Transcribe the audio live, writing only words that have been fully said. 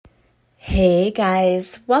Hey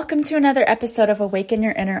guys, welcome to another episode of Awaken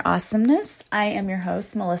Your Inner Awesomeness. I am your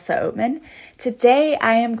host, Melissa Oatman. Today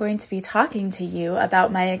I am going to be talking to you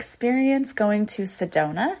about my experience going to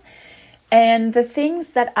Sedona and the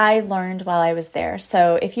things that I learned while I was there.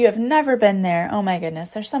 So if you have never been there, oh my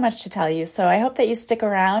goodness, there's so much to tell you. So I hope that you stick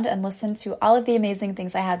around and listen to all of the amazing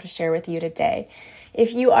things I have to share with you today.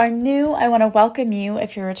 If you are new, I want to welcome you.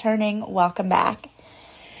 If you're returning, welcome back.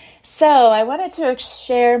 So I wanted to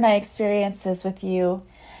share my experiences with you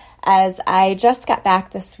as I just got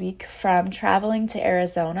back this week from traveling to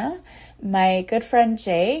Arizona. My good friend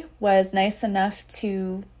Jay was nice enough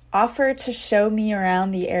to offer to show me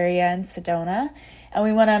around the area in Sedona, and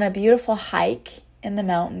we went on a beautiful hike in the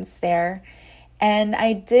mountains there. And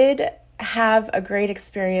I did have a great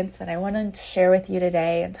experience that I wanted to share with you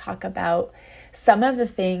today and talk about some of the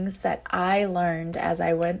things that I learned as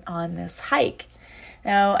I went on this hike.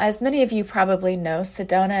 Now, as many of you probably know,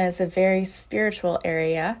 Sedona is a very spiritual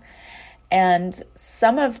area, and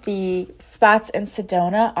some of the spots in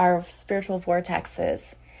Sedona are spiritual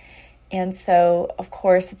vortexes. And so, of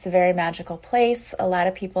course, it's a very magical place. A lot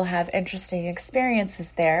of people have interesting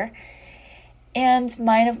experiences there, and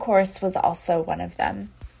mine, of course, was also one of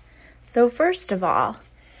them. So first of all,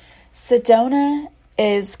 Sedona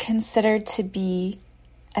is considered to be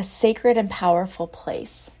a sacred and powerful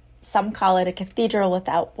place. Some call it a cathedral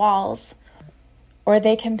without walls, or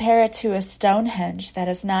they compare it to a Stonehenge that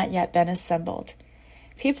has not yet been assembled.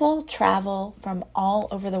 People travel from all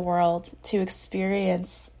over the world to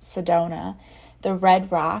experience Sedona. The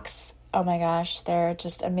red rocks, oh my gosh, they're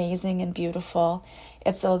just amazing and beautiful.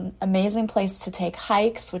 It's an amazing place to take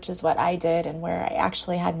hikes, which is what I did and where I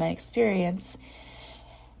actually had my experience.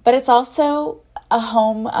 But it's also a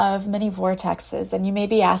home of many vortexes, and you may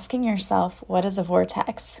be asking yourself, what is a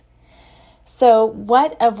vortex? So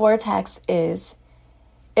what a vortex is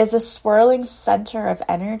a swirling center of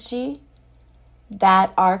energy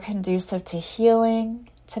that are conducive to healing,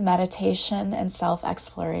 to meditation, and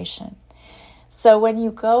self-exploration. So when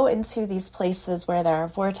you go into these places where there are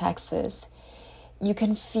vortexes, you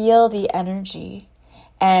can feel the energy.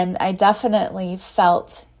 And I definitely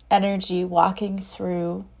felt energy walking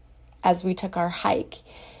through as we took our hike.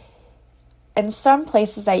 In some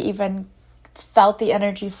places, I even felt the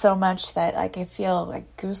energy so much that I feel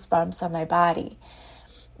like goosebumps on my body.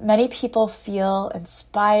 Many people feel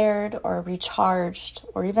inspired or recharged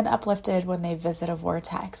or even uplifted when they visit a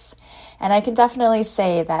vortex. And I can definitely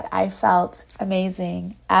say that I felt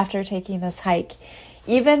amazing after taking this hike,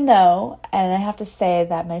 even though, and I have to say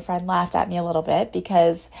that my friend laughed at me a little bit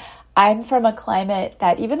because I'm from a climate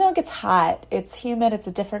that even though it gets hot, it's humid, it's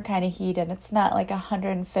a different kind of heat, and it's not like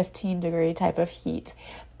 115 degree type of heat.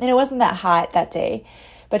 And it wasn't that hot that day,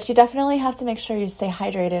 but you definitely have to make sure you stay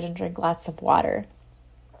hydrated and drink lots of water.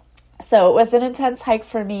 So it was an intense hike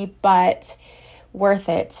for me, but worth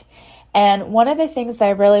it. And one of the things that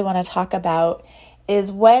I really want to talk about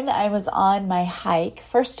is when I was on my hike,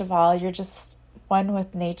 first of all, you're just one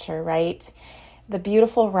with nature, right? The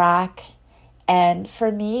beautiful rock. And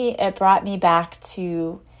for me, it brought me back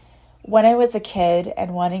to when I was a kid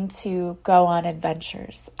and wanting to go on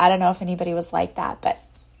adventures. I don't know if anybody was like that, but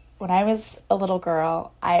when I was a little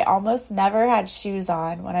girl, I almost never had shoes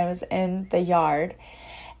on when I was in the yard.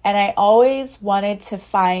 And I always wanted to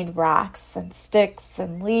find rocks and sticks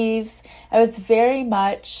and leaves. I was very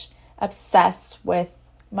much obsessed with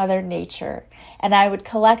Mother Nature. And I would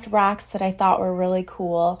collect rocks that I thought were really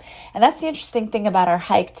cool. And that's the interesting thing about our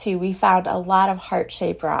hike too. We found a lot of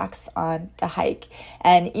heart-shaped rocks on the hike.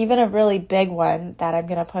 And even a really big one that I'm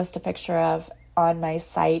going to post a picture of on my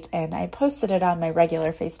site, and I posted it on my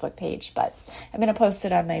regular Facebook page, but I'm going to post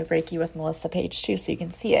it on my Reiki with Melissa page too, so you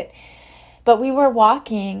can see it. But we were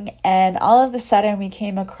walking, and all of a sudden we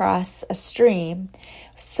came across a stream.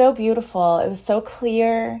 It was so beautiful. It was so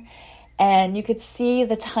clear, and you could see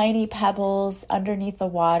the tiny pebbles underneath the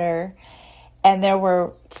water, and there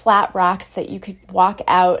were flat rocks that you could walk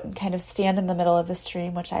out and kind of stand in the middle of the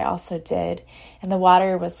stream, which I also did. And the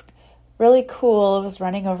water was really cool. It was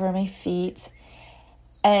running over my feet.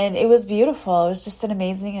 And it was beautiful. It was just an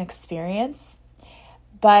amazing experience.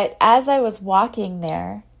 But as I was walking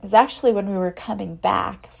there, it was actually when we were coming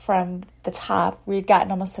back from the top. We had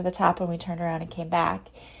gotten almost to the top when we turned around and came back.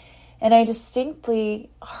 And I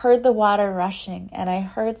distinctly heard the water rushing, and I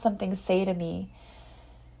heard something say to me,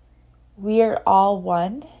 "We are all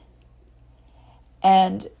one,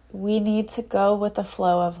 and we need to go with the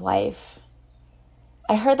flow of life."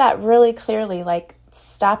 I heard that really clearly, like,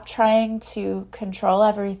 stop trying to control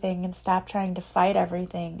everything and stop trying to fight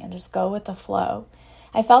everything and just go with the flow.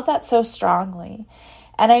 I felt that so strongly.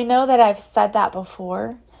 And I know that I've said that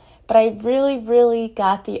before, But I really, really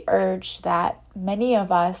got the urge that many of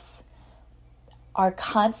us are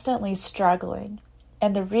constantly struggling.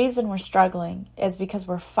 And the reason we're struggling is because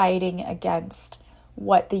we're fighting against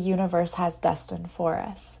what the universe has destined for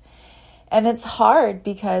us. And it's hard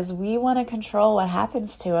because we want to control what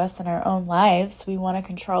happens to us in our own lives. We want to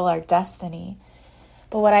control our destiny.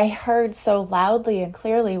 But what I heard so loudly and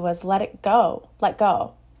clearly was let it go. Let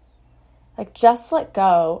go. Like just let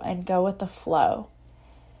go and go with the flow.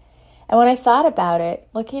 And when I thought about it,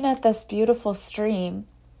 looking at this beautiful stream,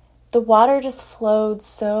 the water just flowed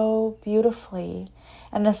so beautifully.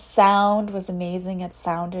 And the sound was amazing. It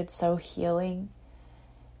sounded so healing.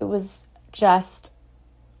 It was just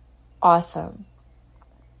awesome.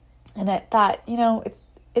 And I thought,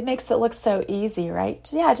 it makes it look so easy, right?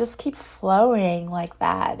 Yeah, just keep flowing like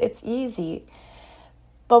that. It's easy.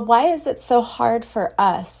 But why is it so hard for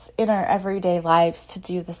us in our everyday lives to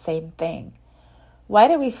do the same thing? Why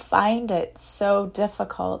do we find it so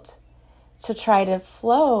difficult to try to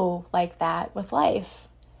flow like that with life?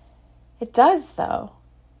 It does, though.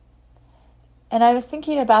 And I was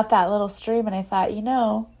thinking about that little stream and I thought,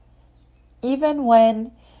 even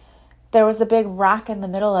when there was a big rock in the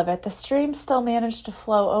middle of it, the stream still managed to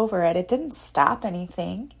flow over it. It didn't stop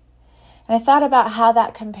anything. And I thought about how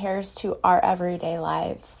that compares to our everyday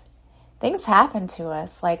lives. Things happen to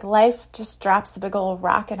us, like life just drops a big old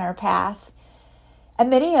rock in our path. And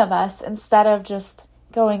many of us, instead of just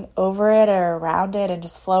going over it or around it and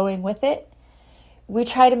just flowing with it, we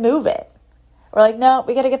try to move it. We're like, no,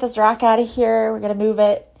 we got to get this rock out of here. We're going to move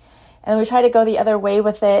it. And we try to go the other way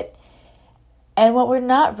with it. And what we're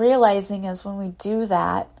not realizing is when we do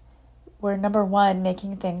that, we're, number one,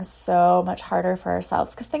 making things so much harder for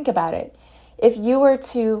ourselves. Because think about it. If you were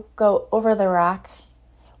to go over the rock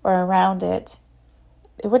or around it,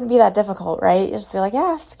 it wouldn't be that difficult, right? You just be like,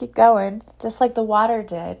 yeah, just keep going, just like the water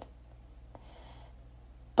did.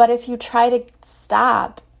 But if you try to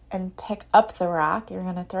stop and pick up the rock, you're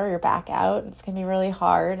going to throw your back out. It's going to be really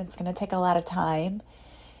hard. It's going to take a lot of time.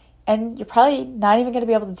 And you're probably not even going to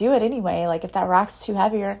be able to do it anyway. Like if that rock's too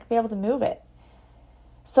heavy, you're not going to be able to move it.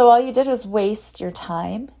 So all you did was waste your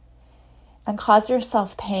time and cause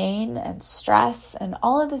yourself pain and stress and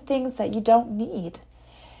all of the things that you don't need.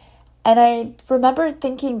 And I remember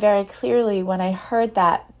thinking very clearly when I heard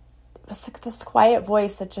that, it was like this quiet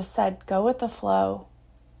voice that just said, go with the flow.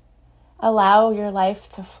 Allow your life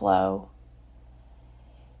to flow.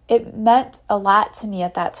 It meant a lot to me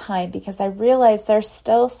at that time because I realized there's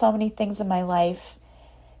still so many things in my life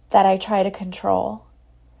that I try to control.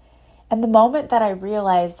 And the moment that I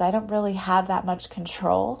realized I don't really have that much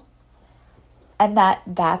control and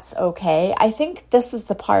that's okay, I think this is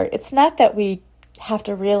the part. It's not that we have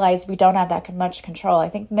to realize we don't have that much control. I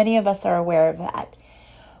think many of us are aware of that.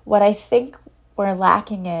 What I think we're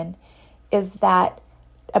lacking in is that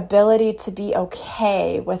ability to be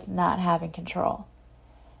okay with not having control.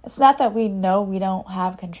 It's not that we know we don't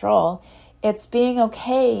have control. It's being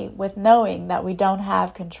okay with knowing that we don't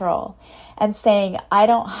have control and saying, I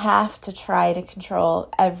don't have to try to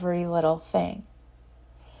control every little thing.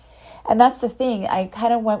 And that's the thing. I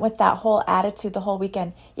kind of went with that whole attitude the whole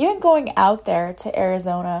weekend. Even going out there to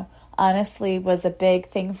Arizona, honestly, was a big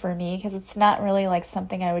thing for me because it's not really like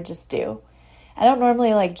something I would just do. I don't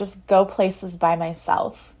normally like just go places by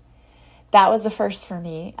myself. That was a first for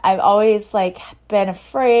me. I've always like been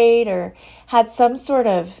afraid or had some sort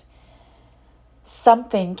of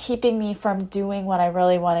something keeping me from doing what I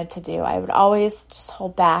really wanted to do. I would always just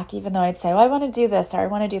hold back, even though I'd say, I want to do this or I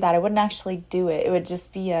want to do that. I wouldn't actually do it. It would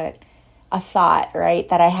just be a thought, right,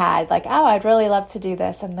 that I had like, oh, I'd really love to do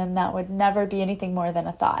this. And then that would never be anything more than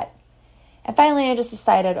a thought. And finally, I just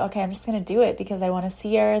decided, okay, I'm just going to do it because I want to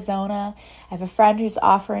see Arizona. I have a friend who's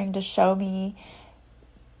offering to show me.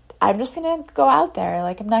 I'm just going to go out there.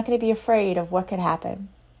 Like, I'm not going to be afraid of what could happen.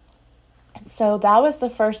 And so that was the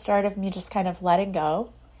first start of me just kind of letting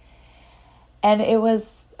go. And it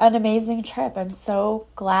was an amazing trip. I'm so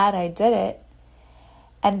glad I did it.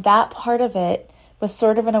 And that part of it was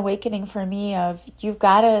sort of an awakening for me of you've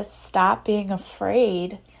got to stop being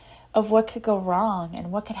afraid of what could go wrong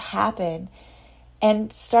and what could happen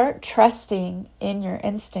and start trusting in your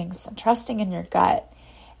instincts and trusting in your gut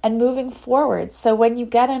and moving forward. So when you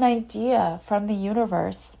get an idea from the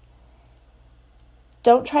universe,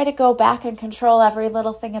 don't try to go back and control every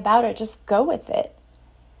little thing about it. Just go with it.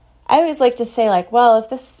 I always like to say like, well,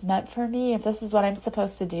 if this is meant for me, if this is what I'm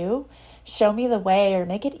supposed to do, show me the way or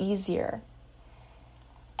make it easier.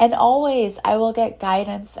 And always I will get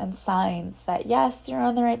guidance and signs that yes, you're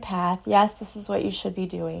on the right path. Yes, this is what you should be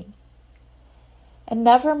doing. And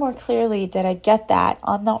never more clearly did I get that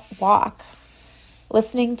on the walk.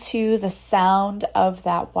 listening to the sound of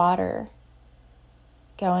that water,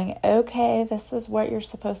 going, okay, this is what you're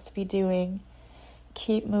supposed to be doing.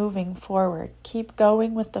 Keep moving forward. Keep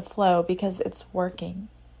going with the flow because it's working.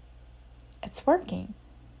 It's working.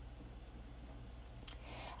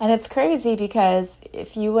 And it's crazy because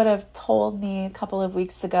if you would have told me a couple of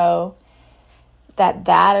weeks ago that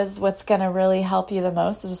that is what's going to really help you the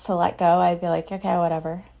most, is just to let go, I'd be like, okay,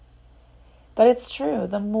 whatever. But it's true.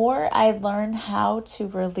 The more I learn how to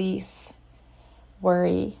release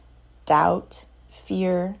worry, doubt,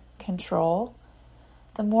 fear, control,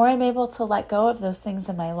 the more I'm able to let go of those things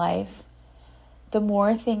in my life, the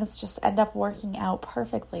more things just end up working out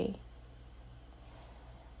perfectly.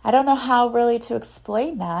 I don't know how really to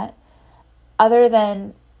explain that other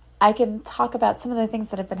than I can talk about some of the things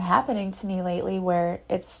that have been happening to me lately where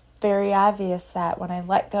it's very obvious that when I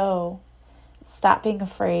let go, stop being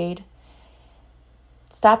afraid,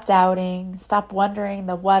 stop doubting, stop wondering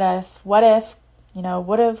the what if, would have,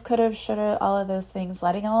 could have, should have, all of those things,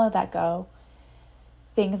 letting all of that go,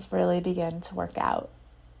 things really begin to work out.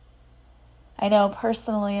 I know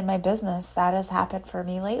personally in my business that has happened for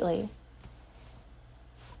me lately.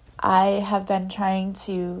 I have been trying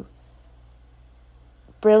to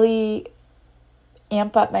really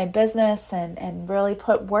amp up my business and really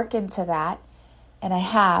put work into that, and I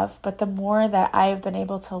have, but the more that I have been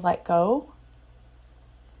able to let go,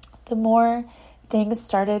 the more things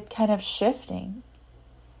started kind of shifting.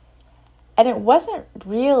 And it wasn't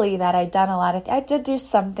really that I'd done a lot of I did do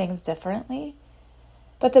some things differently,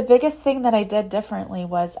 but the biggest thing that I did differently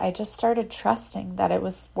was I just started trusting that it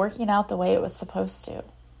was working out the way it was supposed to.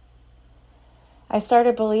 I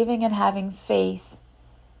started believing and having faith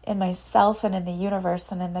in myself and in the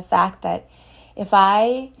universe and in the fact that if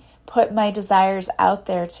I put my desires out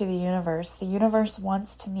there to the universe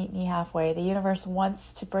wants to meet me halfway. The universe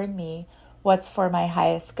wants to bring me what's for my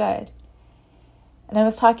highest good. And I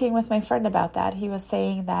was talking with my friend about that. He was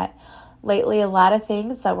saying that lately a lot of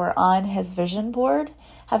things that were on his vision board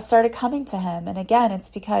have started coming to him. And again, it's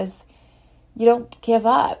because you don't give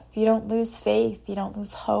up. You don't lose faith. You don't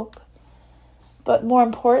lose hope. But more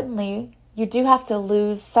importantly, you do have to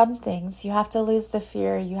lose some things. You have to lose the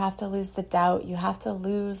fear. You have to lose the doubt. You have to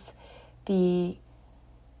lose the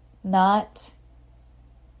not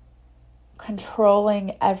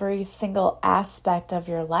controlling every single aspect of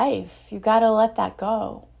your life. You got to let that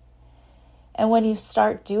go. And when you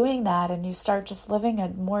start doing that and you start just living a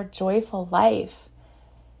more joyful life,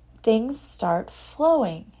 things start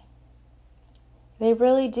flowing. They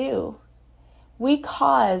really do. We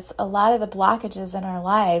cause a lot of the blockages in our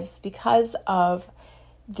lives because of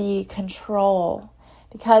the control,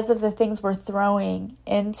 because of the things we're throwing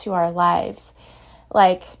into our lives.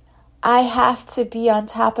 Like, I have to be on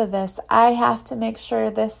top of this. I have to make sure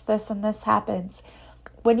this, and this happens.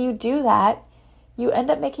 When you do that, you end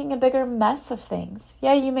up making a bigger mess of things.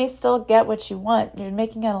 Yeah, you may still get what you want. You're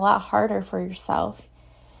making it a lot harder for yourself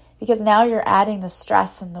because now you're adding the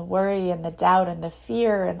stress and the worry and the doubt and the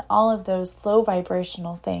fear and all of those low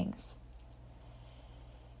vibrational things.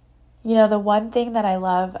 You know, the one thing that I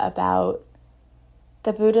love about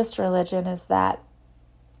the Buddhist religion is that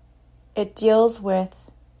it deals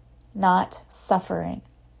with not suffering.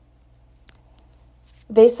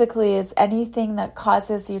 Basically, is anything that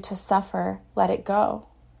causes you to suffer, let it go.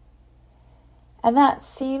 And that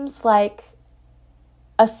seems like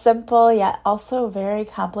a simple yet also very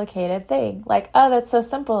complicated thing. Like, oh, that's so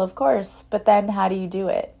simple, of course. But then how do you do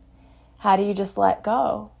it? How do you just let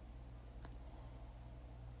go?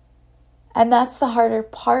 And that's the harder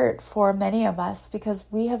part for many of us because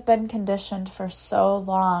we have been conditioned for so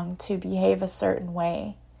long to behave a certain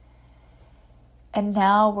way. And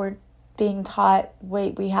now we're being taught,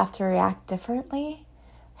 wait, we have to react differently?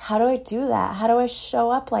 How do I do that? How do I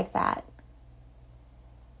show up like that?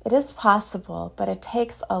 It is possible, but it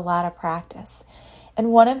takes a lot of practice.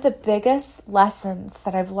 And one of the biggest lessons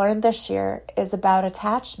that I've learned this year is about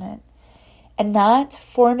attachment and not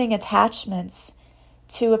forming attachments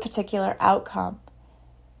to a particular outcome.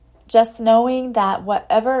 Just knowing that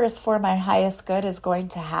whatever is for my highest good is going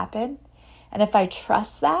to happen. And if I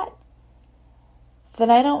trust that, then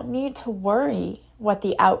I don't need to worry what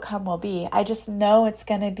the outcome will be. I just know it's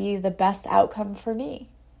going to be the best outcome for me.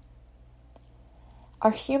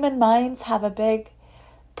 Our human minds have a big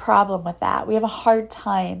problem with that. We have a hard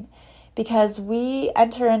time because we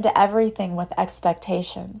enter into everything with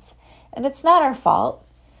expectations. And it's not our fault.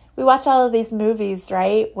 We watch all of these movies,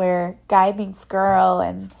 right, where guy meets girl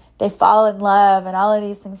and they fall in love and all of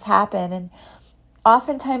these things happen. And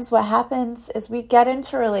oftentimes what happens is we get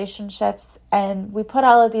into relationships and we put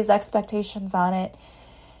all of these expectations on it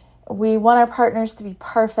We want our partners to be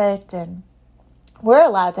perfect, and we're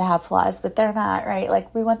allowed to have flaws, but they're not, right?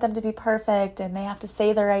 Like, we want them to be perfect and they have to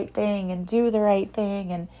say the right thing and do the right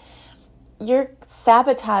thing. And you're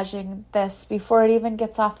sabotaging this before it even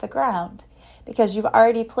gets off the ground because you've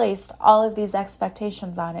already placed all of these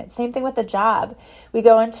expectations on it. Same thing with the job. We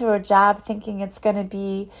go into a job thinking it's going to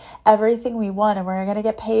be everything we want, and we're going to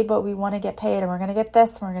get paid what we want to get paid, and we're going to get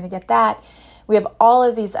this and we're going to get that. We have all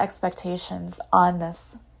of these expectations on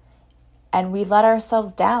this, and we let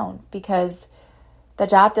ourselves down because the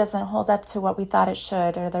job doesn't hold up to what we thought it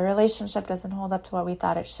should, or the relationship doesn't hold up to what we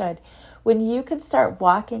thought it should. When you can start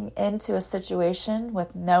walking into a situation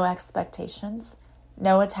with no expectations,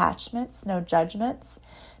 no attachments, no judgments,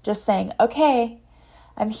 just saying, okay,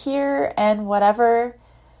 I'm here and whatever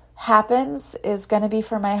happens is going to be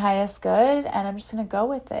for my highest good, and I'm just going to go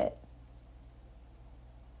with it.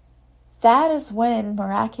 That is when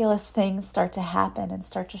miraculous things start to happen and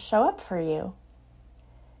start to show up for you.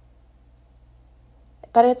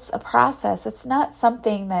 But it's a process. It's not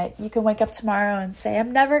something that you can wake up tomorrow and say,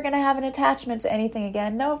 I'm never going to have an attachment to anything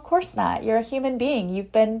again. No, of course not. You're a human being.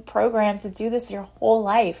 You've been programmed to do this your whole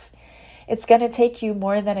life. It's going to take you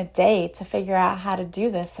more than a day to figure out how to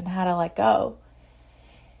do this and how to let go.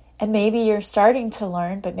 And maybe you're starting to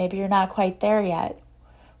learn, but maybe you're not quite there yet.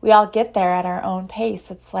 We all get there at our own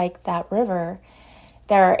pace. It's like that river.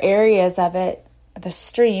 There are areas of it, the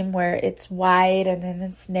stream, where it's wide and then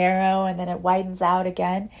it's narrow and then it widens out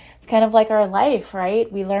again. It's kind of like our life,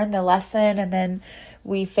 right? We learn the lesson and then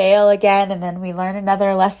we fail again and then we learn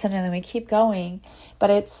another lesson and then we keep going. But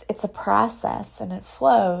it's a process and it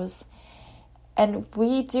flows. And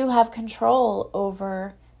we do have control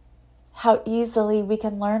over how easily we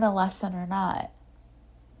can learn a lesson or not.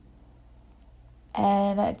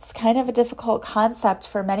 And it's kind of a difficult concept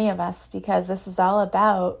for many of us because this is all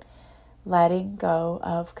about letting go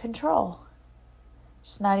of control.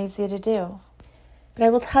 It's not easy to do. But I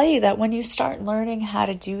will tell you that when you start learning how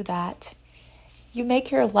to do that, you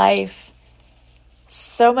make your life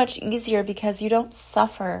so much easier because you don't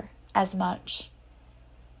suffer as much.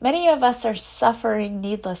 Many of us are suffering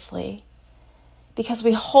needlessly because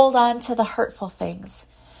we hold on to the hurtful things.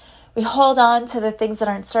 We hold on to the things that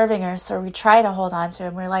aren't serving us, or we try to hold on to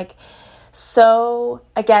them. We're like so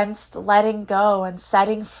against letting go and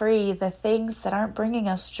setting free the things that aren't bringing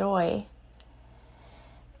us joy.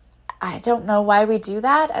 I don't know why we do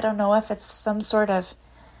that. I don't know if it's some sort of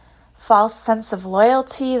false sense of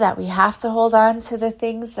loyalty that we have to hold on to the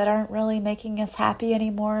things that aren't really making us happy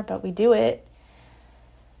anymore, but we do it.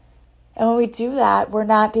 And when we do that, we're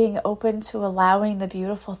not being open to allowing the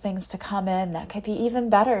beautiful things to come in that could be even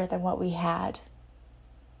better than what we had.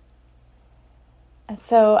 And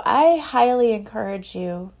so I highly encourage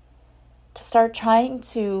you to start trying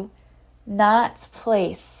to not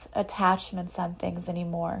place attachments on things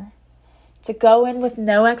anymore. To go in with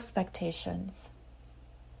no expectations,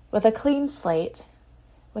 with a clean slate,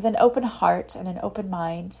 with an open heart and an open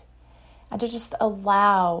mind, and to just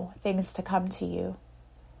allow things to come to you.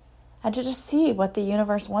 And to just see what the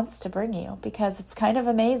universe wants to bring you, because it's kind of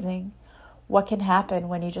amazing what can happen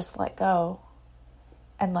when you just let go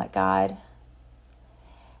and let God.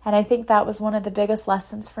 And I think that was one of the biggest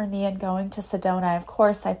lessons for me in going to Sedona. Of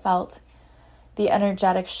course, I felt the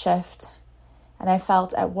energetic shift, and I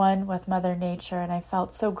felt at one with Mother Nature, and I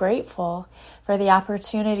felt so grateful for the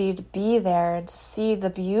opportunity to be there and to see the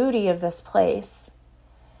beauty of this place.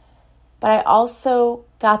 But I also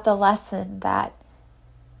got the lesson that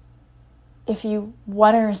if you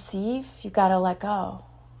want to receive, you got to let go.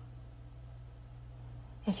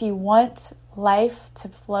 If you want life to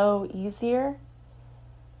flow easier,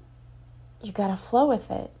 you got to flow with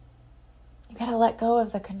it. You got to let go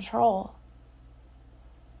of the control.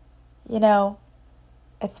 You know,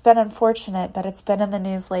 it's been unfortunate, but it's been in the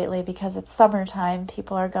news lately because it's summertime.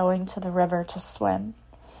 People are going to the river to swim.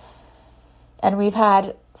 And we've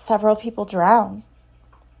had several people drown,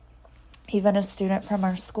 even a student from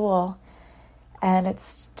our school. And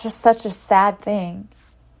it's just such a sad thing.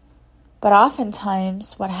 But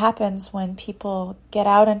oftentimes what happens when people get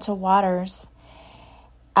out into waters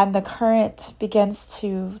and the current begins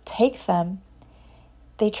to take them,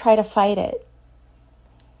 they try to fight it.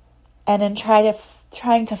 And in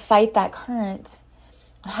trying to fight that current,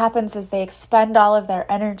 what happens is they expend all of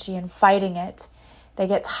their energy in fighting it. They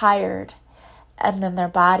get tired, and then their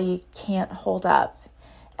body can't hold up.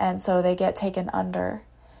 And so they get taken under.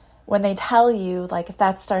 When they tell you, like, if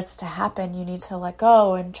that starts to happen, you need to let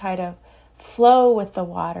go and try to flow with the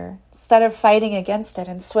water. Instead of fighting against it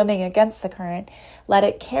and swimming against the current, let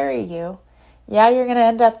it carry you. Yeah, you're going to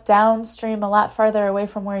end up downstream a lot farther away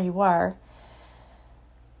from where you are.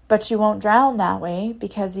 But you won't drown that way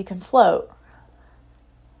because you can float.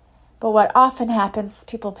 But what often happens is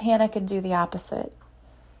people panic and do the opposite.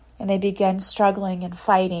 And they begin struggling and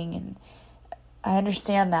fighting. And I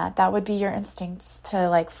understand that. That would be your instincts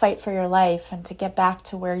to fight for your life and to get back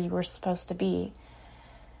to where you were supposed to be.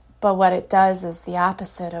 But what it does is the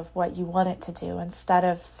opposite of what you want it to do. Instead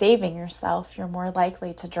of saving yourself, you're more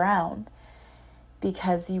likely to drown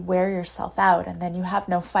because you wear yourself out and then you have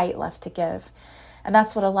no fight left to give. And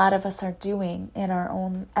that's what a lot of us are doing in our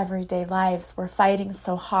own everyday lives. We're fighting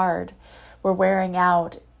so hard. We're wearing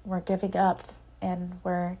out. We're giving up. And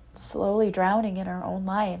we're slowly drowning in our own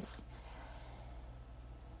lives.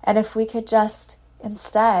 And if we could just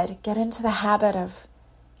instead get into the habit of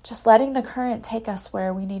just letting the current take us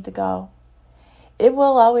where we need to go, it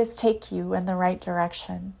will always take you in the right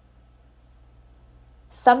direction.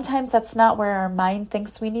 Sometimes that's not where our mind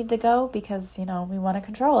thinks we need to go because, we want to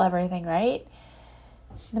control everything, right?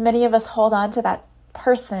 Many of us hold on to that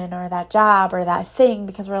person or that job or that thing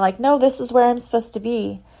because we're like, no, this is where I'm supposed to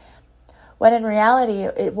be. When in reality,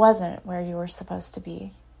 it wasn't where you were supposed to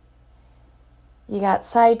be. You got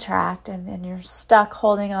sidetracked and you're stuck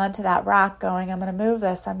holding on to that rock going, I'm going to move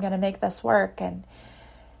this, I'm going to make this work. And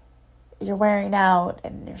you're wearing out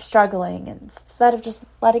and you're struggling. And instead of just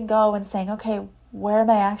letting go and saying, okay, where am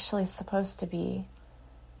I actually supposed to be?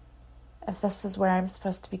 If this is where I'm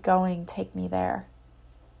supposed to be going, take me there.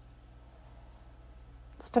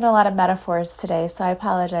 It's been a lot of metaphors today, so I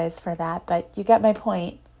apologize for that, but you get my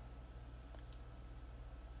point.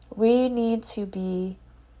 We need to be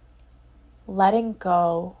letting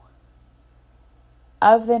go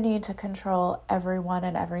of the need to control everyone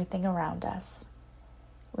and everything around us.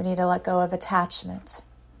 We need to let go of attachment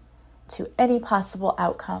to any possible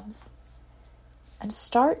outcomes and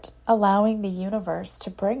start allowing the universe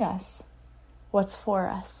to bring us what's for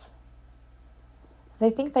us.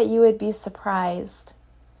 I think that you would be surprised,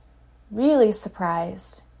 really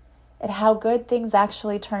surprised, at how good things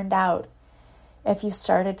actually turned out if you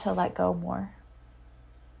started to let go more.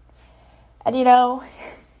 And I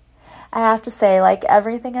have to say, like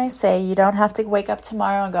everything I say, you don't have to wake up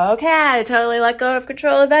tomorrow and go, okay, I totally let go of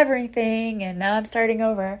control of everything and now I'm starting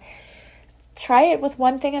over. Try it with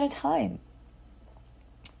one thing at a time.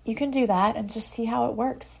 You can do that and just see how it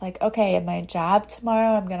works. Like, okay, in my job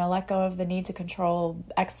tomorrow, I'm going to let go of the need to control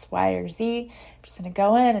X, Y, or Z. I'm just going to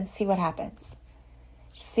go in and see what happens.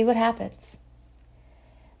 Just see what happens.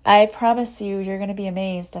 I promise you, you're going to be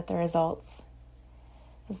amazed at the results.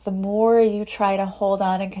 Because the more you try to hold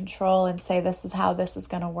on and control and say, this is how this is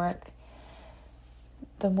going to work,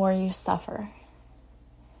 the more you suffer.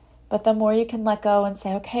 But the more you can let go and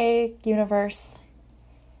say, okay, universe,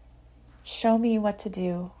 show me what to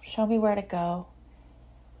do. Show me where to go.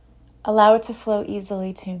 Allow it to flow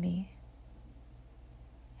easily to me.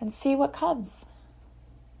 And see what comes.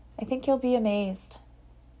 I think you'll be amazed.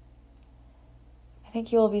 I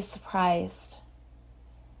think you will be surprised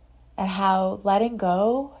at how letting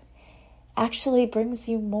go actually brings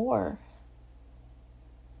you more.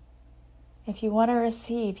 If you want to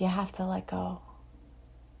receive, you have to let go.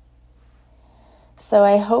 So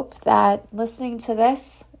I hope that listening to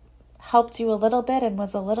this helped you a little bit and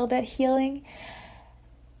was a little bit healing.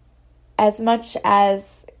 As much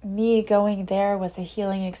as me going there was a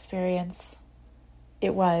healing experience,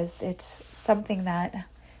 it's something that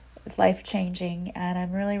is life-changing, and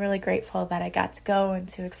I'm really, really grateful that I got to go and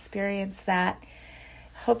to experience that.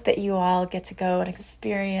 Hope that you all get to go and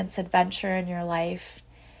experience adventure in your life,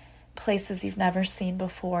 places you've never seen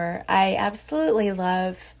before. I absolutely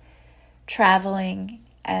love traveling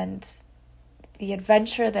and the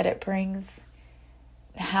adventure that it brings,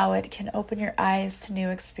 how it can open your eyes to new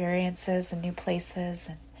experiences and new places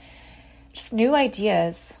and just new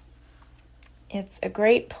ideas. It's a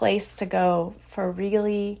great place to go for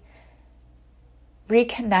really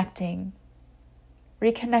reconnecting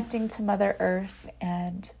to Mother Earth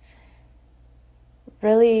and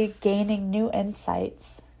really gaining new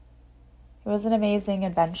insights. It was an amazing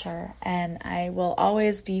adventure, and I will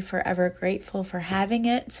always be forever grateful for having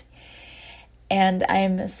it. And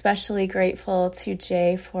I'm especially grateful to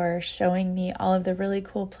Jay for showing me all of the really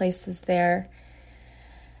cool places there.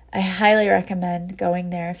 I highly recommend going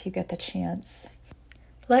there if you get the chance.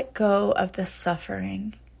 Let go of the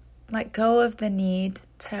suffering. Let go of the need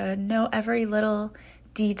to know every little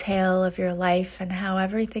detail of your life and how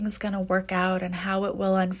everything's going to work out and how it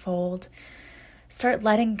will unfold. Start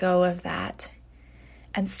letting go of that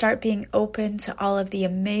and start being open to all of the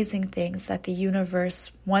amazing things that the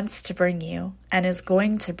universe wants to bring you and is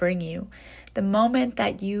going to bring you the moment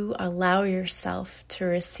that you allow yourself to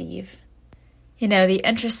receive. The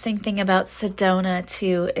interesting thing about Sedona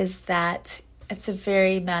too is that it's a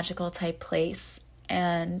very magical type place.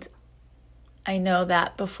 And I know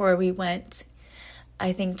that before we went,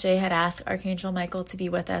 I think Jay had asked Archangel Michael to be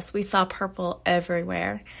with us. We saw purple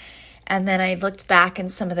everywhere. And then I looked back in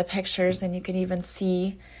some of the pictures and you can even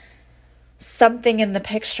see something in the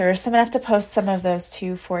picture. So I'm going to have to post some of those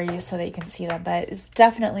too for you so that you can see them. But it's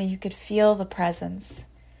definitely, you could feel the presence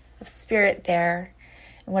of spirit there.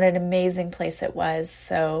 And what an amazing place it was.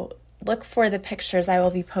 So look for the pictures. I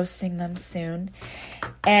will be posting them soon.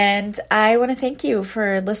 And I want to thank you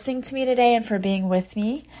for listening to me today and for being with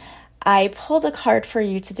me. I pulled a card for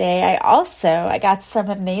you today. I got some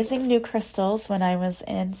amazing new crystals when I was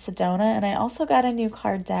in Sedona, and I also got a new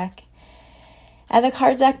card deck. And the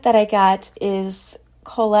card deck that I got is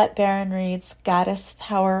Colette Baron Reed's Goddess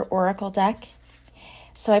Power Oracle deck.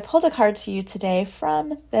 So I pulled a card to you today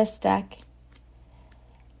from this deck.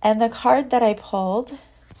 And the card that I pulled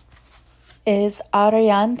is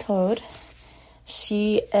Arian Tod.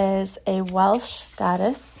 She is a Welsh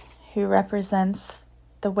goddess who represents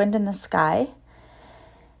the wind in the sky.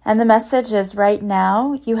 And the message is, right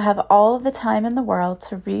now, you have all the time in the world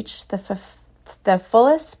to reach the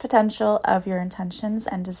fullest potential of your intentions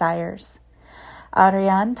and desires.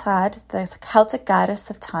 Arian Tod, the Celtic goddess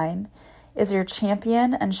of time, is your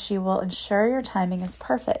champion, and she will ensure your timing is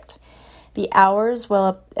perfect. The hours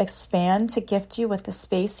will expand to gift you with the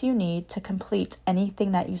space you need to complete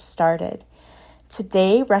anything that you started.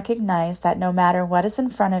 Today, recognize that no matter what is in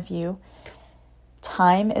front of you,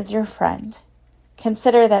 time is your friend.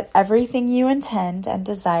 Consider that everything you intend and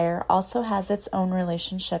desire also has its own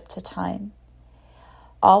relationship to time.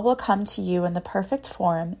 All will come to you in the perfect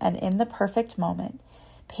form and in the perfect moment.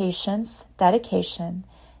 Patience, dedication,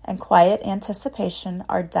 and quiet anticipation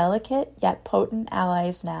are delicate yet potent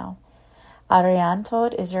allies now. Arian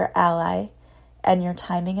Tod is your ally, and your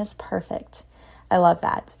timing is perfect. I love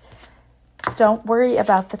that. Don't worry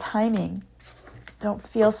about the timing. Don't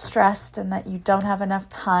feel stressed and that you don't have enough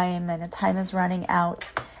time and time is running out.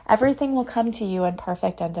 Everything will come to you in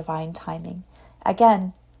perfect and divine timing.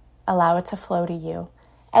 Again, allow it to flow to you.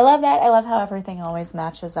 I love that. I love how everything always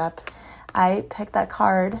matches up. I picked that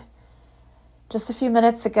card just a few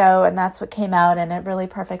minutes ago, and that's what came out, and it really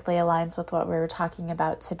perfectly aligns with what we were talking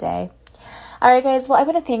about today. All right, guys. Well, I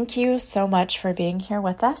want to thank you so much for being here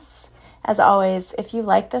with us. As always, if you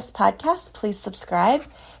like this podcast, please subscribe.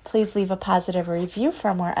 Please leave a positive review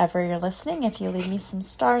from wherever you're listening. If you leave me some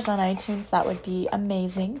stars on iTunes, that would be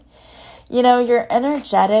amazing. Your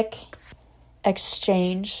energetic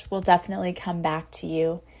exchange will definitely come back to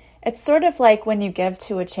you. It's sort of like when you give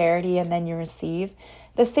to a charity and then you receive.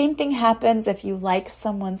 The same thing happens if you like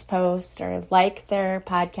someone's post or like their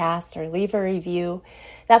podcast or leave a review.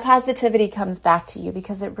 That positivity comes back to you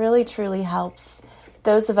because it really, truly helps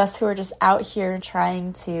those of us who are just out here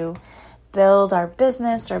trying to build our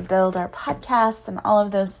business or build our podcasts and all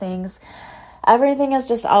of those things. Everything is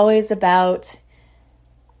just always about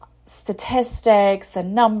statistics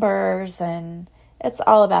and numbers, and it's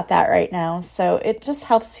all about that right now. So it just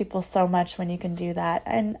helps people so much when you can do that.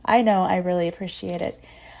 And I know I really appreciate it.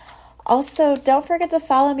 Also, don't forget to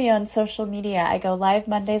follow me on social media. I go live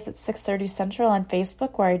Mondays at 6:30 Central on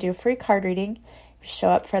Facebook, where I do free card reading. If you show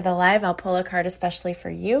up for the live, I'll pull a card especially for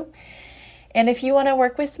you. And if you want to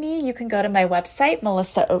work with me, you can go to my website,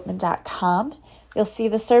 melissaoatman.com. You'll see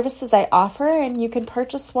the services I offer, and you can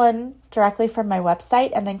purchase one directly from my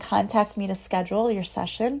website and then contact me to schedule your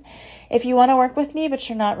session. If you want to work with me, but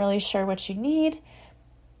you're not really sure what you need,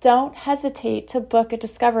 don't hesitate to book a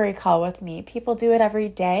discovery call with me. People do it every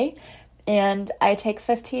day, and I take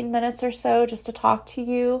 15 minutes or so just to talk to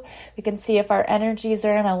you. We can see if our energies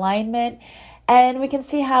are in alignment, and we can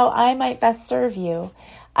see how I might best serve you.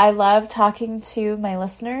 I love talking to my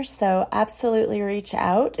listeners, so absolutely reach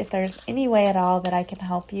out. If there's any way at all that I can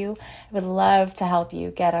help you, I would love to help you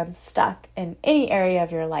get unstuck in any area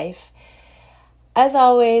of your life. As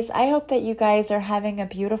always, I hope that you guys are having a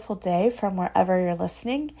beautiful day from wherever you're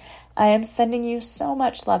listening. I am sending you so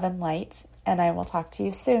much love and light, and I will talk to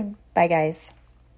you soon. Bye, guys.